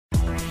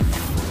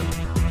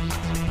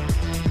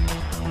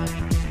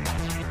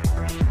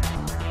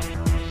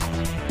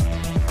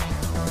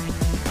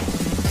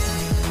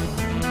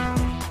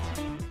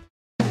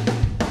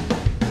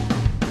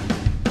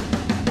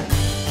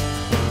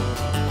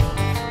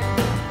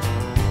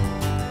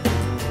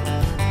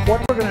What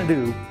we're going to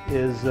do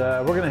is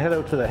we're going to head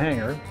out to the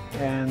hangar,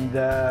 and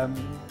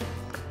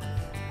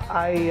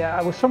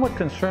I was somewhat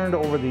concerned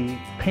over the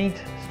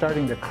paint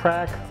starting to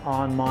crack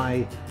on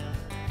my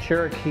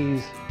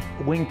Cherokee's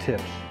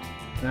wingtips.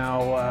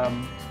 Now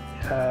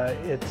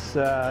it's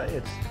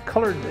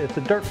colored. It's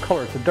a dark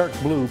color. It's a dark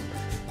blue,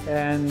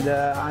 and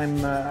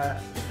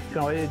you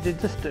know, it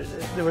just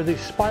there were these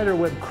spider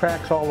web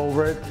cracks all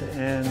over it,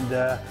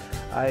 and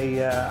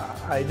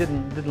I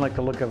didn't like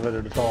the look of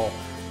it at all.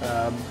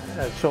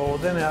 So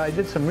then I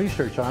did some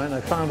research on it, and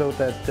I found out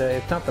that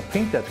it's not the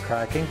paint that's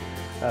cracking.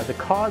 The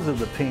cause of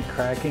the paint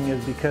cracking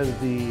is because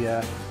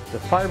the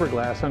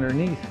fiberglass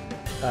underneath,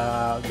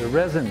 the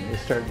resin is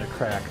starting to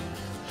crack.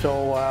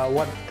 So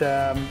what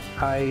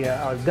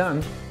I've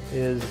done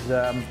is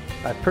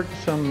I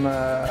purchased some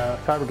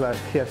fiberglass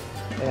kit,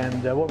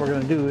 and what we're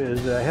going to do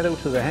is head out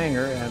to the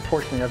hangar, and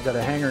fortunately I've got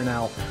a hangar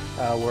now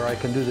where I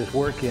can do this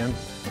work in.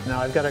 Now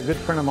I've got a good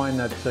friend of mine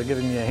that's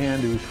giving me a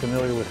hand who's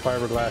familiar with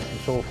fiberglass and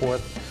so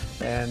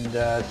forth, and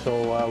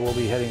so we'll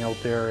be heading out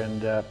there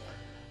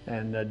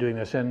and doing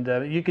this,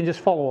 and you can just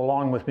follow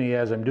along with me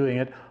as I'm doing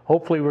it.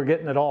 Hopefully we're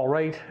getting it all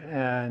right,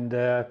 and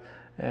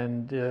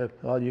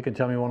well, you can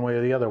tell me one way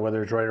or the other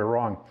whether it's right or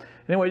wrong.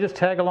 Anyway, just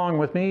tag along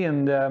with me,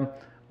 and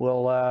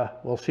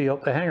we'll see you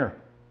out the hangar.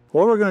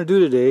 What we're going to do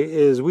today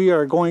is we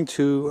are going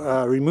to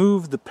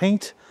remove the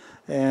paint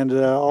and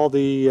all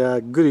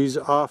the goodies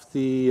off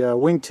the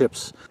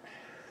wingtips.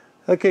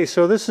 Okay,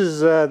 so this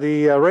is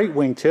the right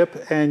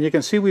wingtip, and you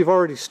can see we've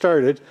already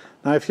started.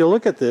 Now if you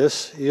look at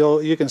this,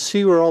 you can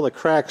see where all the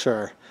cracks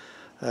are.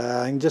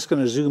 I'm just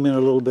going to zoom in a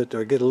little bit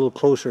or get a little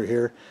closer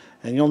here,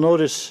 and you'll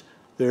notice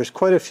there's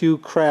quite a few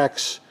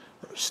cracks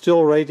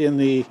still right in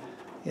the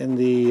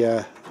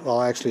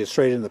well, actually it's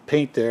right in the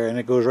paint there, and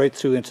it goes right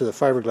through into the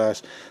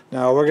fiberglass.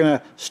 Now we're going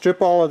to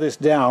strip all of this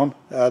down.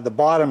 The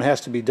bottom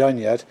has to be done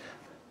yet.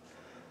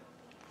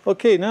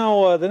 Okay,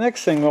 now the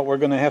next thing what we're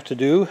going to have to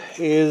do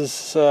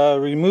is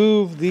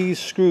remove these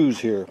screws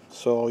here.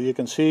 So you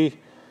can see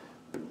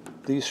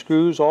these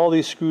screws, all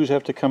these screws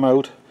have to come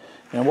out,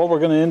 and what we're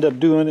going to end up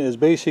doing is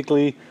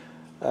basically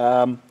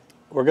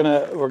we're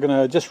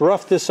gonna just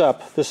rough this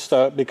up,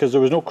 because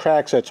there was no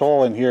cracks at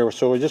all in here,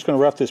 so we're just going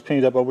to rough this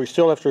paint up, but we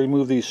still have to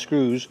remove these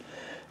screws,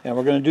 and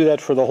we're going to do that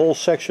for the whole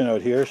section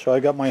out here. So I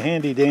got my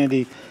handy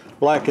dandy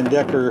Black &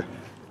 Decker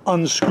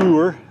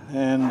unscrewer,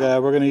 and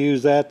we're going to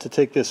use that to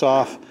take this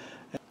off.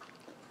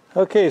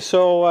 Okay,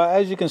 so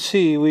as you can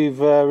see, we've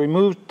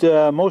removed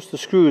most of the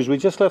screws. We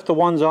just left the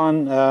ones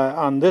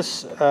on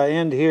this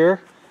end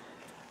here,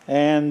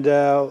 and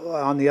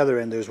on the other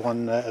end there's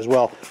one as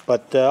well,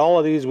 but all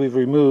of these we've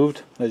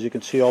removed, as you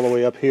can see, all the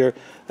way up here,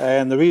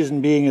 and the reason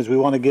being is we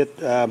want to get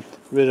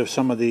rid of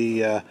some of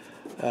the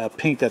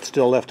paint that's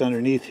still left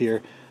underneath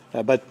here,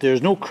 but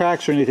there's no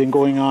cracks or anything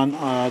going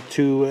on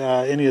to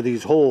any of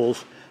these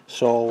holes.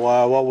 So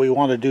what we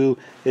want to do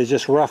is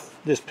just rough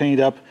this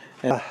paint up.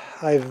 And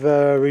I've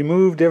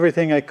removed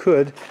everything I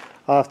could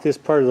off this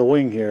part of the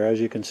wing here, as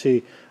you can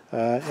see,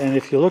 and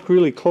if you look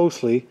really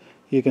closely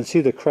you can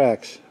see the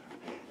cracks,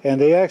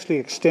 and they actually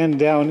extend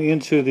down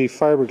into the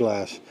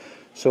fiberglass.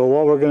 So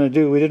what we're going to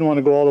do, we didn't want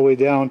to go all the way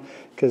down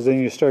because then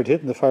you start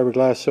hitting the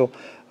fiberglass. So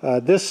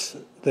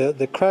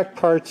the cracked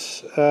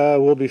parts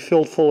will be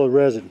filled full of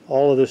resin.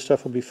 All of this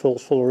stuff will be filled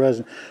full of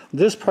resin.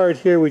 This part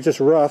here we just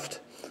roughed,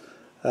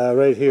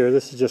 right here,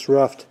 this is just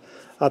roughed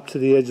up to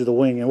the edge of the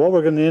wing. And what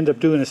we're going to end up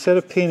doing, instead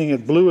of painting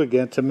it blue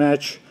again to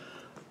match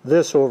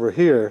this over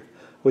here,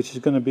 which is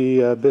going to be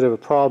a bit of a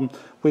problem,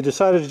 we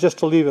decided just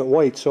to leave it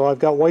white. So I've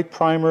got white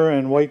primer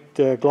and white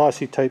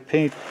glossy type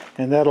paint,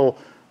 and that'll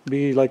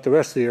be like the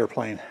rest of the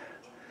airplane.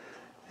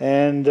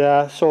 And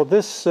so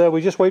this, we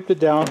just wiped it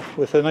down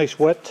with a nice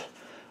wet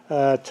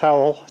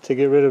towel to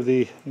get rid of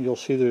the, you'll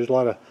see there's a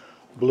lot of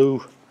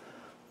blue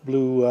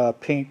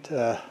paint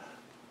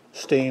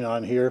stain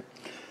on here.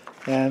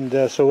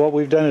 And so what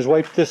we've done is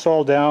wiped this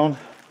all down,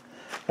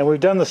 and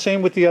we've done the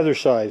same with the other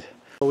side.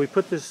 So we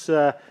put this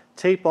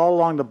tape all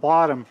along the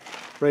bottom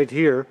right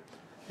here,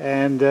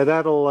 and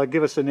that'll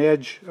give us an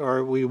edge,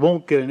 or we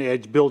won't get an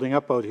edge building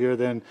up out here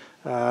then.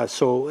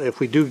 So if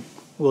we do,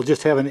 we'll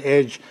just have an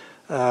edge,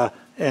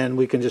 and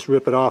we can just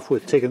rip it off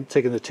with taking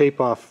the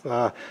tape off.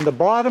 The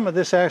bottom of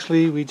this,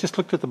 actually, we just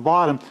looked at the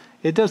bottom.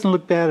 It doesn't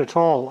look bad at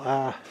all.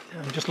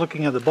 I'm just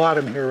looking at the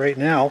bottom here right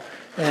now,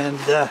 and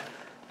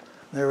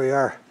there we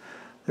are.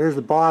 There's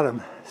the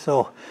bottom.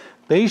 So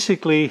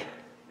basically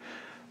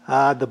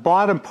the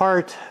bottom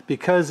part,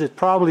 because it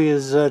probably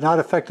is not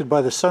affected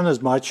by the sun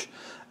as much,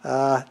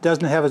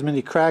 doesn't have as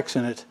many cracks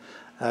in it.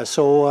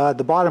 So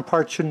the bottom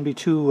part shouldn't be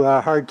too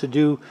hard to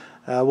do.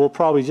 We'll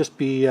probably just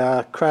be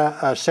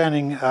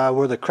sanding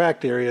where the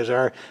cracked areas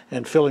are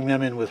and filling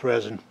them in with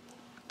resin.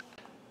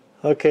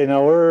 Okay,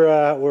 now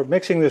we're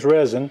mixing this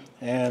resin,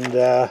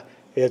 and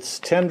it's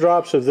 10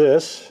 drops of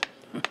this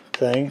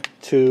thing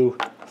to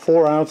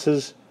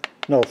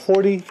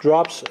 40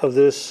 drops of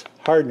this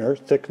hardener,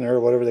 thickener,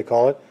 whatever they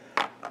call it,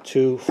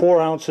 to 4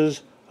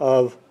 ounces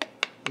of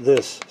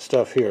this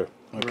stuff here.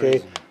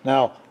 Okay,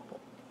 now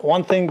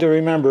one thing to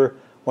remember,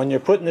 when you're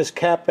putting this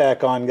cap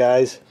back on,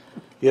 guys,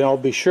 you know,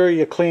 be sure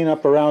you clean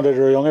up around it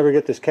or you'll never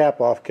get this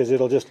cap off, because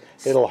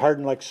it'll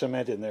harden like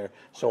cement in there.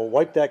 So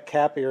wipe that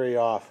cap area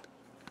off.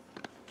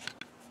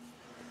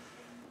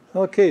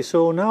 Okay,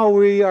 so now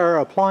we are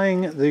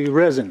applying the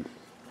resin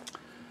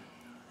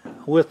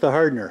with the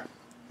hardener.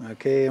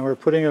 Okay, and we're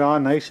putting it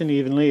on nice and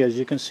evenly, as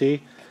you can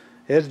see.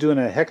 Ed's doing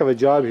a heck of a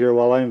job here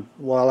while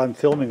I'm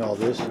filming all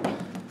this.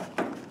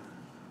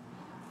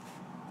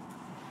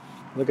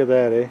 Look at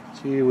that, eh?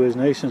 Gee whiz,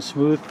 nice and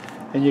smooth.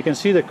 And you can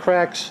see the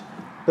cracks.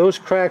 Those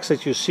cracks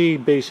that you see,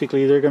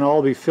 basically, they're going to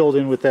all be filled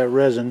in with that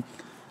resin.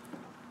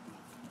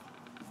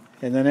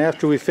 And then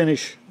after we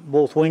finish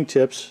both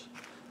wingtips,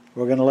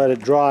 we're going to let it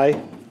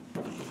dry.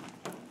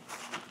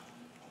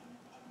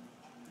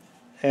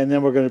 And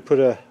then we're going to put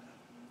a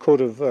coat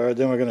of,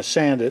 then we're going to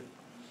sand it.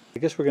 I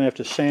guess we're going to have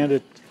to sand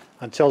it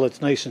until it's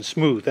nice and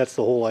smooth. That's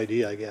the whole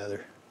idea, I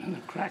gather. And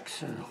the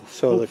cracks are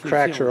so the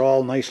cracks are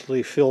all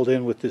nicely filled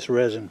in with this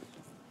resin.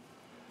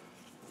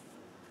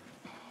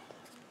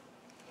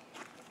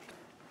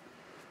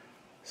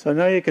 So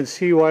now you can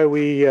see why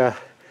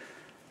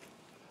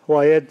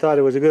why Ed thought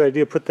it was a good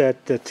idea to put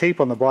that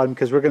tape on the bottom,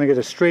 because we're going to get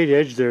a straight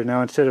edge there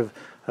now instead of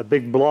a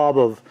big blob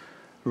of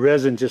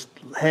resin just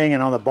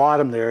hanging on the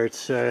bottom there.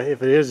 It's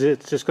if it is,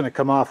 it's just going to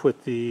come off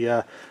with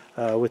the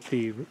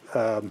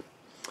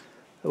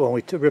when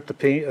we rip the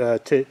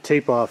paint,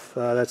 tape off.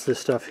 That's this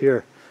stuff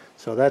here.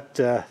 So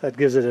that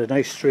gives it a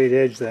nice straight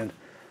edge then.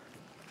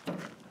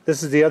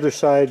 This is the other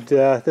side.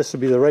 This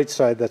will be the right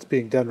side that's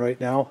being done right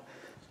now.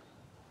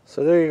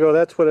 So there you go.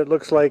 That's what it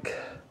looks like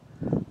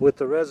with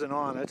the resin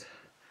on it.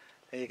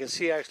 And you can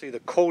see actually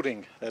the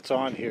coating that's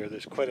on here.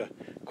 There's quite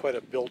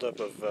a buildup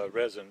of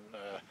resin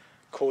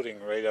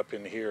coating right up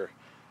in here.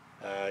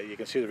 You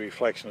can see the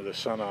reflection of the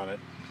sun on it.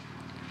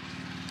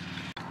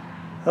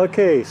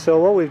 Okay, so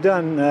what we've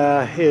done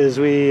is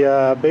we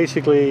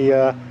basically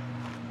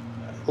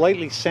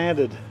lightly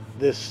sanded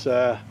this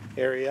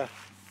area,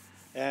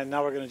 and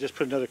now we're going to just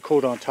put another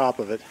coat on top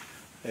of it.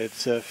 It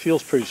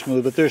feels pretty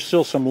smooth, but there's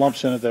still some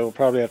lumps in it that we'll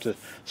probably have to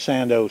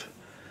sand out.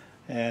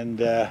 And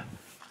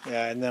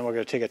yeah, and then we're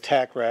going to take a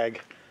tack rag,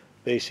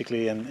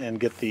 basically, and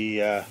get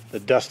the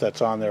dust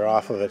that's on there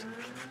off of it.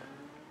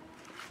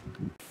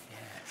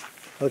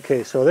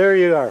 Okay, so there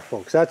you are,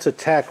 folks. That's a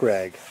tack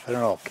rag. I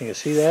don't know. Can you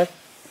see that?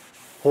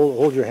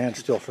 Hold your hand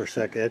still for a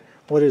second, Ed.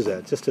 What is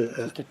that? Just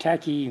a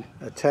tacky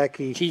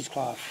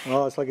cheesecloth.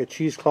 Oh, it's like a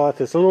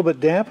cheesecloth. It's a little bit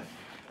damp.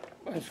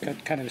 It's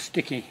got kind of a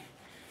sticky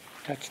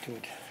touch to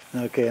it.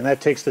 Okay, and that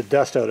takes the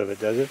dust out of it,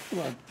 does it?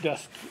 Well,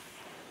 dust.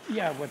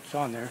 Yeah, what's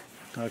on there.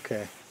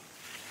 Okay.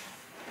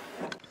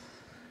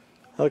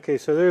 Okay,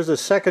 so there's a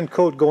second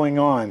coat going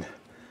on.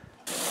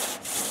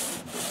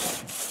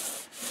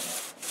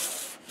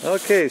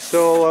 Okay,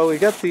 so we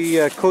got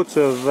the coats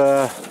of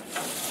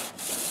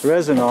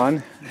resin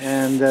on,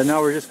 and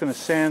now we're just going to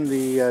sand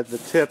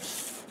the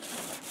tips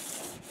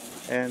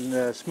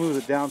and smooth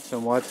it down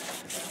somewhat.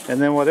 And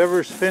then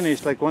whatever's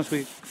finished, like once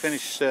we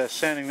finish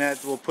sanding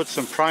that, we'll put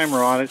some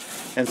primer on it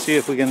and see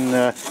if we can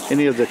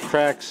any of the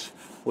cracks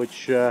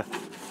which are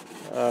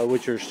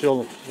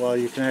still, well,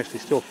 you can actually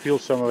still feel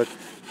some of it.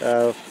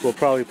 We'll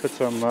probably put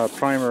some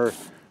primer,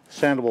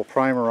 sandable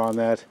primer on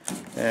that,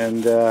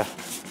 and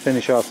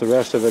finish off the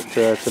rest of it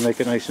to make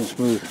it nice and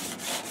smooth.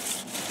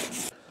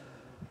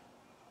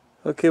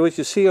 Okay, what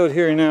you see out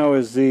here now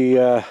is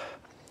the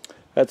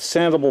that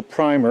sandable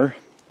primer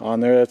on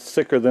there. That's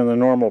thicker than the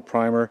normal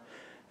primer,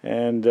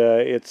 and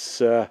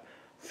it's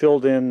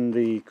filled in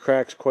the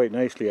cracks quite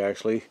nicely,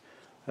 actually.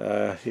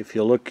 If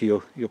you look,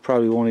 you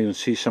probably won't even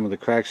see some of the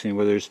cracks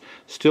anymore. There's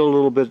still a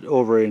little bit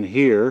over in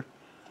here,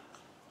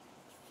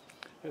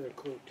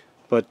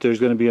 but there's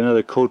going to be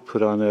another coat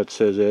put on that,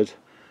 says Ed.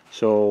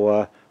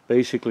 So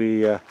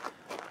basically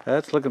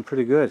that's looking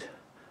pretty good.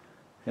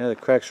 Yeah, the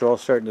cracks are all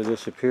starting to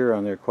disappear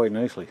on there quite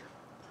nicely.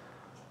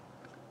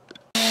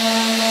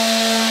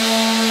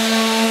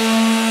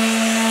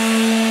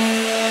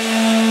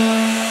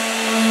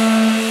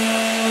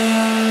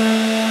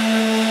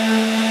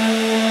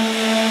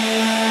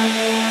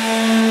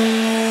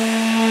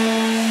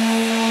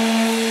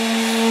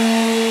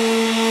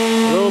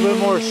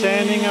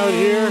 Sanding out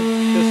here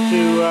just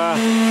to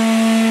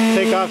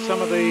take off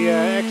some of the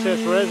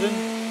excess resin.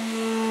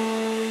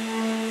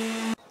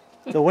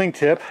 The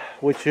wingtip,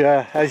 which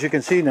as you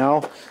can see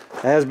now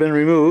has been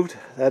removed.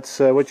 That's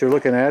what you're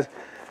looking at.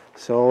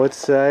 So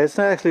it's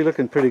actually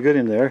looking pretty good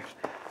in there.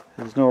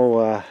 There's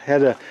no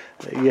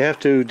you have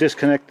to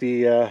disconnect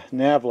the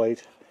nav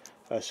light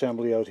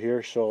assembly out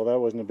here, so that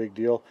wasn't a big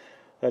deal.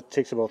 That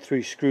takes about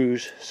 3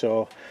 screws.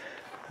 So.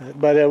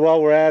 But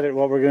while we're at it,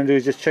 what we're going to do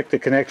is just check the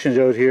connections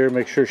out here,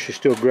 make sure she's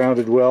still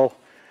grounded well,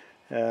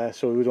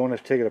 so we don't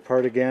have to take it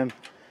apart again,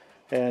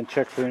 and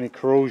check for any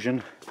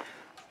corrosion.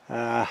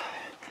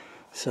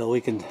 So we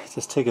can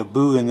just take a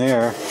boo in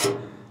there.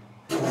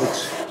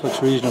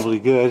 Looks reasonably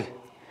good.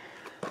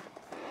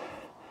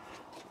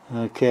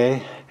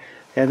 Okay,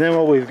 and then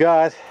what we've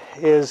got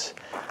is,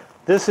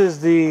 this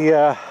is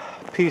the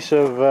piece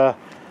of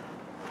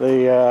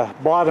the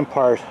bottom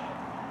part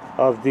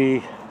of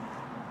the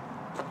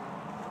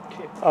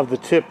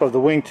tip of the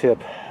wingtip.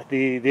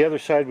 The other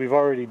side we've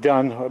already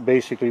done.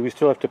 Basically, we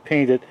still have to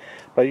paint it,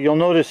 but you'll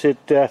notice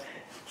we're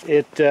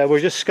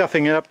just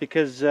scuffing it up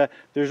because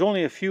there's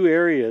only a few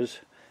areas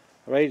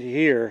right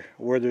here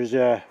where there's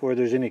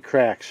any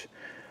cracks.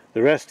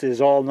 The rest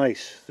is all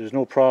nice. There's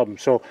no problem.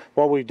 So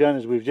what we've done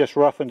is we've just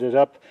roughened it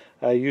up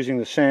using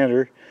the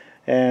sander,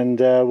 and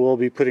we'll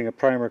be putting a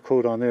primer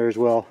coat on there as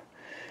well.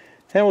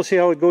 And we'll see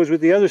how it goes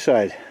with the other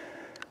side.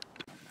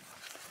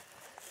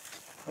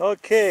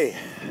 Okay.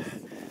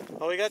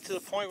 Well, we got to the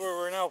point where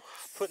we're now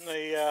putting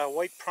the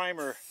white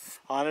primer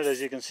on it.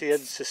 As you can see,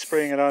 Ed's just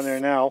spraying it on there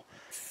now.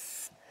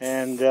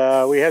 And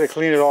we had to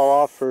clean it all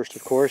off first,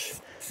 of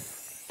course.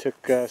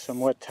 Took some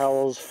wet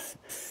towels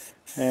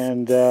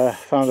and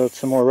found out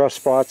some more rough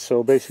spots.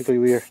 So basically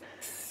we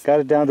got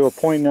it down to a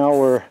point now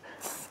where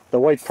the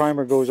white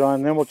primer goes on.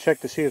 And then we'll check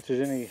to see if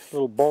there's any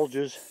little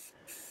bulges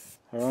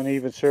or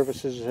uneven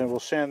surfaces, and we'll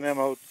sand them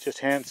out, just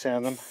hand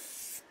sand them.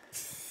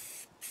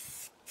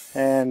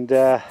 And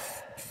then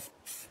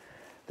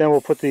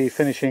we'll put the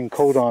finishing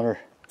coat on her,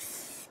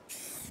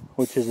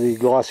 which is the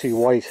glossy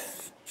white.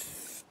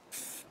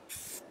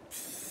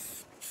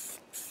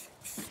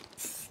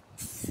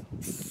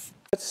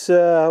 That's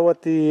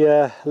what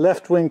the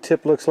left wing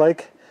tip looks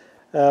like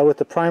with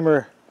the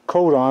primer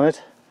coat on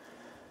it.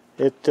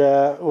 It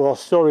will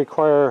still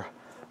require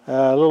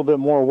a little bit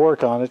more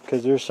work on it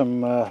because there's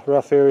some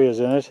rough areas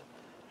in it.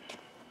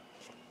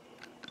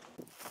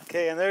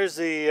 Okay, and there's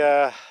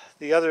the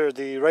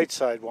right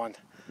side one.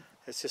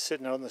 It's just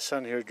sitting out in the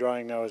sun here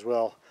drying now as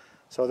well.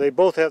 So they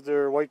both have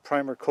their white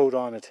primer coat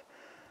on it.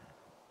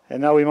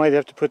 And now we might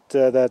have to put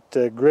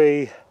that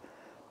gray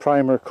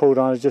primer coat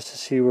on it just to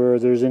see where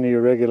there's any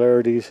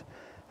irregularities,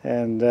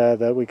 and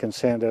that we can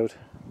sand out.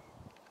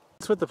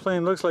 That's what the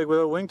plane looks like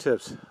without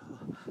wingtips.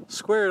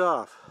 Squared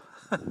off.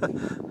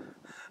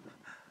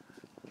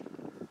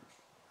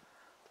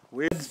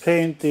 Weird's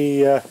paint,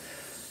 he's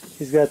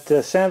got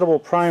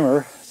sandable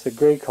primer. It's a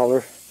gray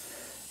color.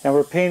 And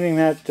we're painting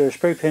that, or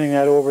spray painting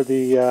that over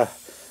the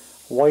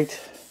white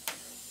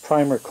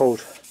primer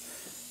coat.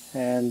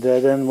 And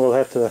then we'll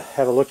have to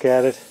have a look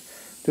at it,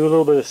 do a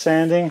little bit of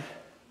sanding,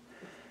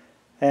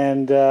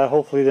 and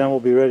hopefully then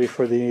we'll be ready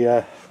for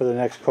the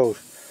next coat.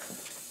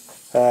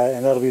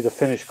 And that'll be the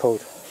finish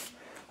coat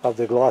of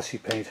the glossy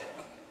paint.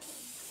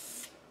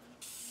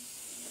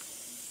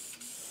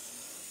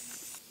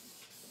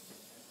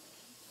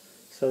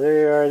 So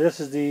there you are. This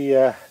is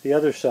the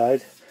other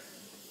side.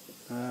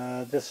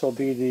 This will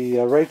be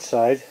the right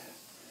side,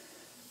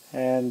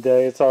 and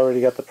it's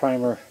already got the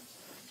primer,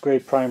 gray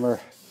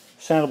primer,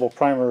 sandable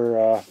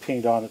primer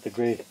paint on it, the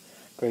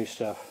gray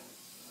stuff.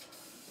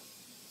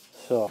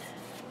 So,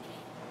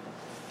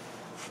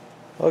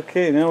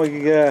 okay, now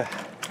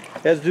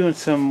Ed's doing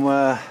some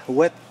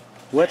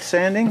wet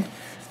sanding,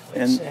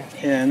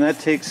 and that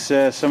takes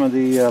some of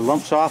the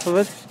lumps off of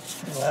it.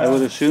 Well, I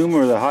would assume,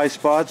 or the high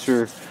spots,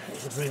 or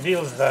it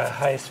reveals the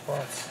high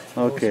spots.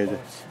 Okay,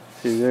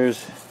 see,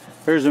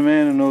 there's a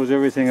man who knows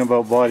everything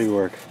about body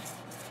work.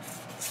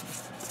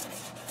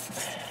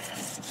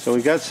 So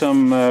we got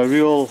some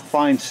real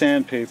fine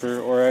sandpaper,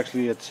 or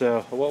actually it's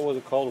what was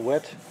it called?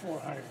 Wet?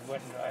 400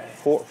 wet and dry.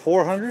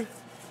 400?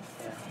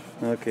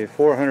 Yeah. Okay,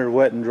 400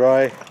 wet and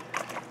dry,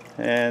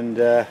 and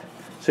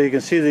so you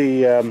can see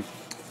the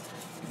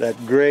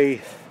that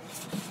gray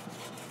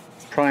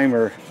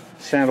primer,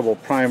 sandable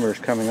primer, is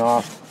coming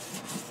off,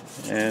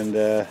 and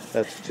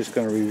that's just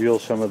going to reveal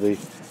some of the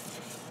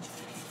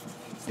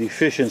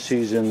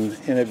deficiencies in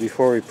it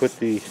before we put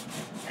the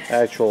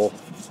actual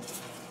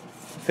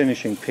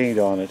finishing paint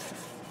on it.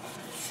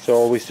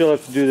 So we still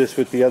have to do this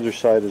with the other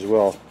side as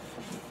well.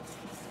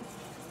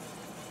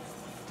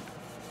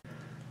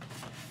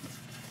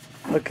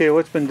 Okay,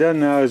 what's been done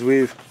now is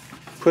we've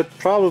put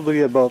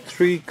probably about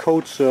 3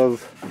 coats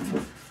of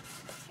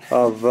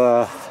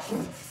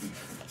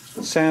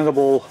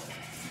sandable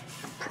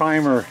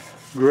primer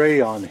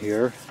gray on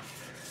here,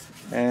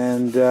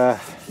 and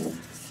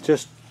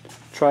just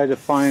try to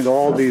find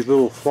all these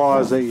little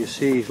flaws that you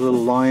see,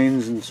 little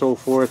lines and so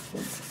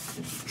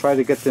forth, try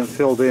to get them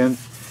filled in,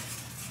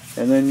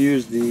 and then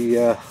use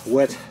the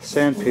wet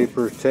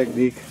sandpaper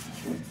technique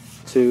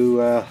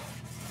to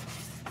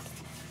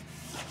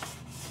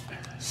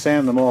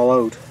sand them all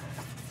out.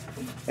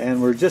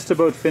 And we're just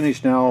about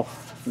finished now.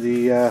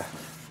 The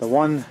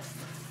one,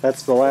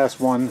 that's the last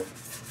one,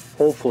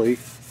 hopefully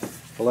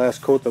the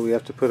last coat that we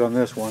have to put on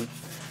this one.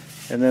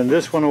 And then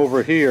this one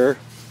over here,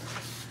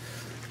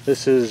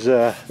 this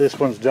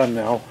one's done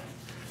now.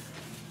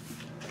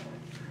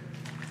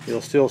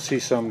 You'll still see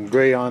some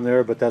gray on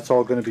there, but that's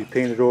all going to be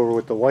painted over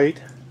with the white.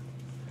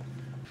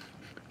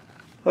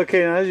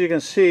 Okay, now as you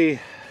can see,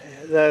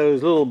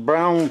 those little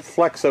brown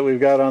flecks that we've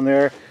got on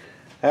there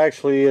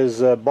actually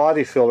is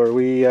body filler.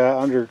 We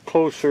under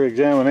closer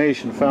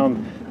examination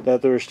found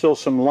that there were still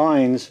some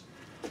lines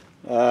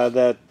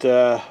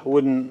that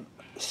wouldn't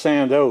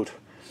sand out.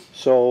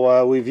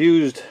 So we've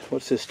used,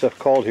 what's this stuff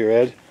called here,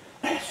 Ed?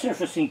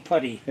 surfacing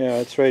putty. Yeah,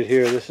 it's right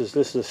here. This is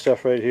the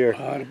stuff right here.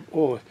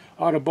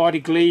 Auto body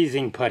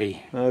glazing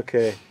putty.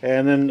 Okay,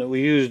 and then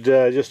we used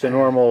just a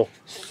normal,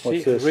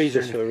 what's this?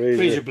 Razor, Just a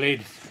razor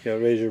blade. Yeah,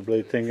 razor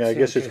blade thing. I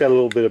guess it's got a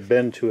little bit of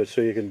bend to it,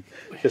 so you can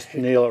just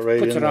nail it right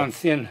in. Puts it on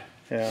thin.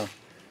 Yeah,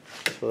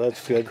 so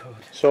that's good.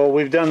 So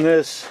we've done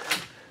this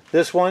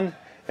one,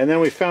 and then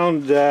we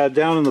found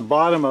down in the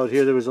bottom out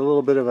here there was a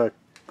little bit of a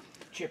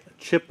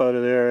chip out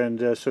of there,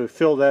 and so we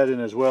filled that in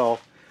as well.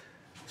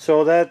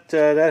 So that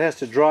has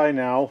to dry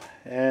now,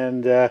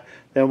 and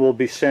then we'll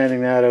be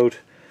sanding that out,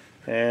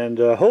 and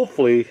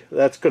hopefully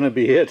that's going to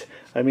be it.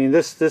 I mean,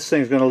 this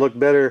thing's going to look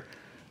better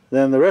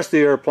than the rest of the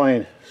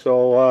airplane,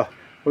 so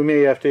we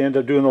may have to end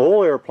up doing the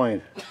whole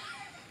airplane.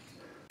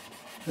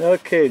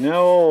 Okay,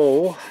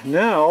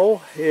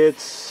 now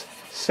it's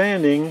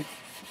sanding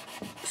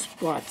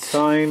spots.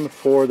 Time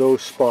for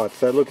those spots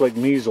that look like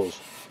measles.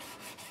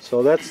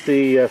 So that's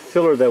the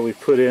filler that we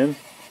put in,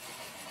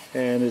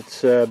 and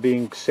it's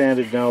being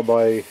sanded now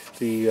by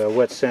the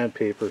wet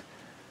sandpaper,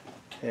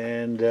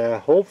 and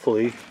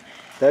hopefully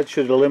that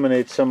should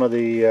eliminate some of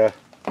the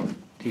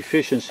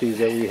deficiencies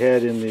that we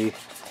had in the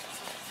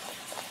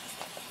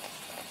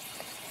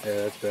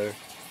that's better.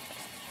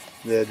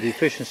 The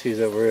deficiencies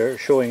that were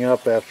showing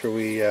up after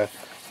we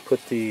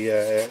put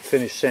the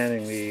finished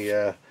sanding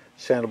the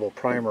sandable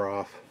primer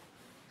off.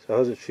 So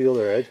how's it feel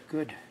there, Ed?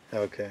 Good.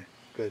 Okay,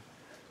 good.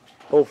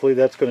 Hopefully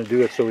that's going to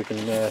do it so we can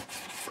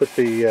put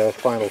the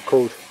final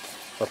coat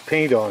of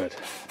paint on it.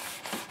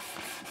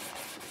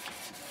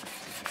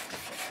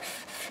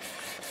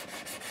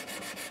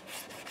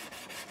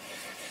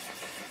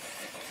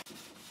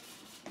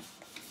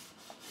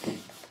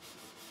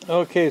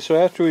 Okay, so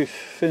after we've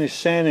finished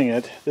sanding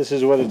it, this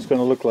is what it's going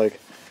to look like.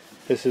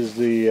 This is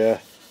the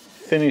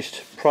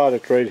finished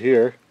product right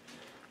here.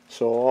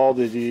 So all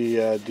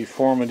the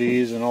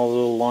deformities and all the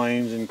little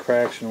lines and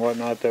cracks and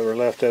whatnot that were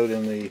left out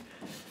in the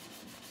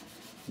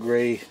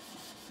gray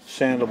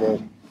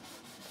sandable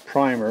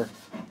primer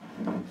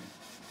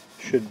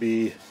should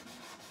be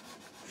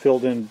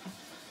filled in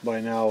by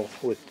now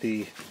with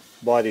the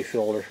body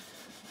filler.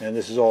 And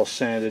this is all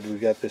sanded. We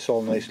got this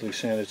all nicely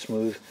sanded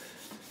smooth.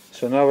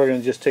 So now we're going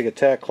to just take a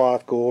tack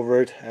cloth, go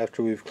over it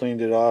after we've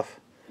cleaned it off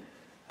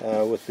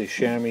with the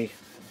chamois,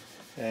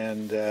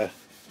 and then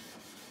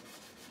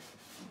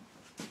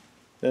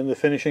the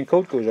finishing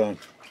coat goes on.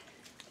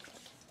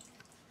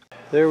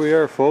 There we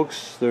are,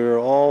 folks. They're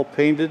all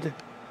painted,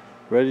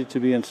 ready to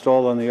be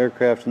installed on the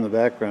aircraft in the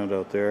background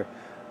out there.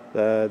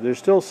 There's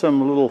still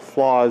some little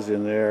flaws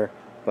in there,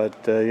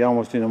 but you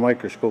almost need a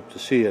microscope to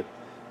see it.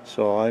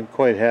 So I'm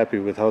quite happy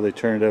with how they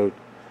turned out.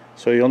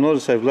 So you'll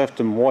notice I've left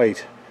them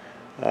white.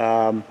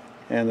 And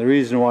the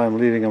reason why I'm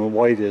leaving them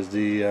white is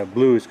the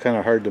blue is kind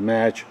of hard to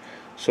match,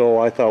 so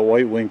I thought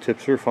white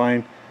wingtips were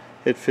fine.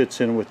 It fits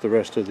in with the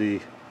rest of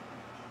the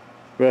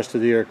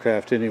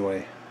aircraft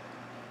anyway.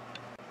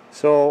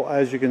 So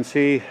as you can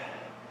see,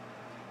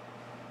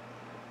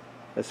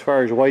 as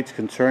far as white's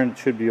concerned, it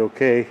should be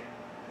okay.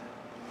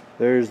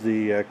 There's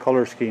the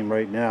color scheme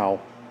right now,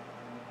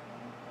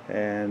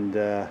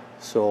 and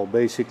so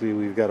basically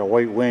we've got a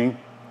white wing.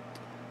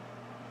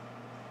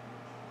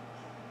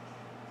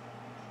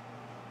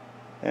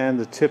 And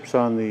the tips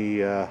on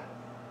the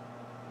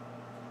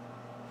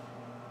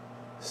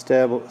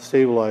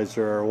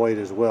stabilizer are white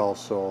as well,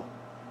 so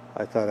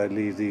I thought I'd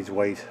leave these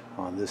white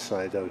on this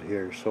side out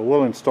here. So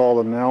we'll install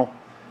them now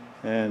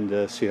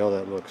and see how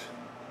that looks.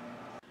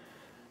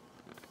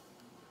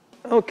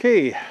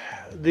 Okay,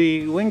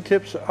 the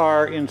wingtips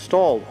are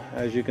installed,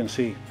 as you can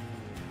see.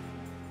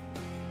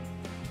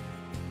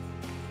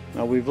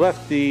 Now we've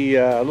left the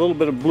a little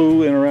bit of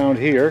blue in around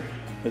here.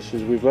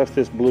 We've left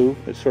this blue.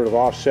 It sort of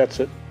offsets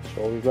it.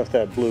 So we've left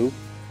that blue,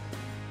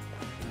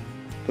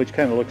 which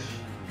kind of looks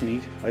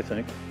neat, I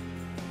think.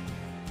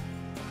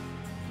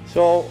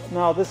 So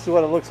now this is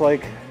what it looks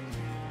like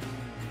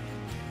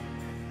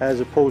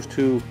as opposed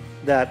to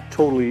that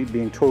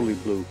being totally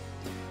blue.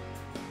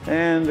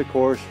 And of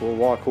course we'll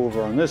walk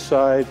over on this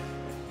side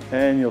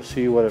and you'll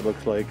see what it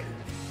looks like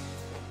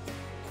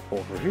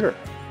over here.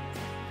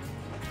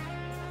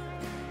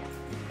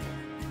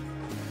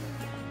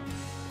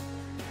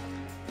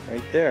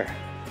 Right there.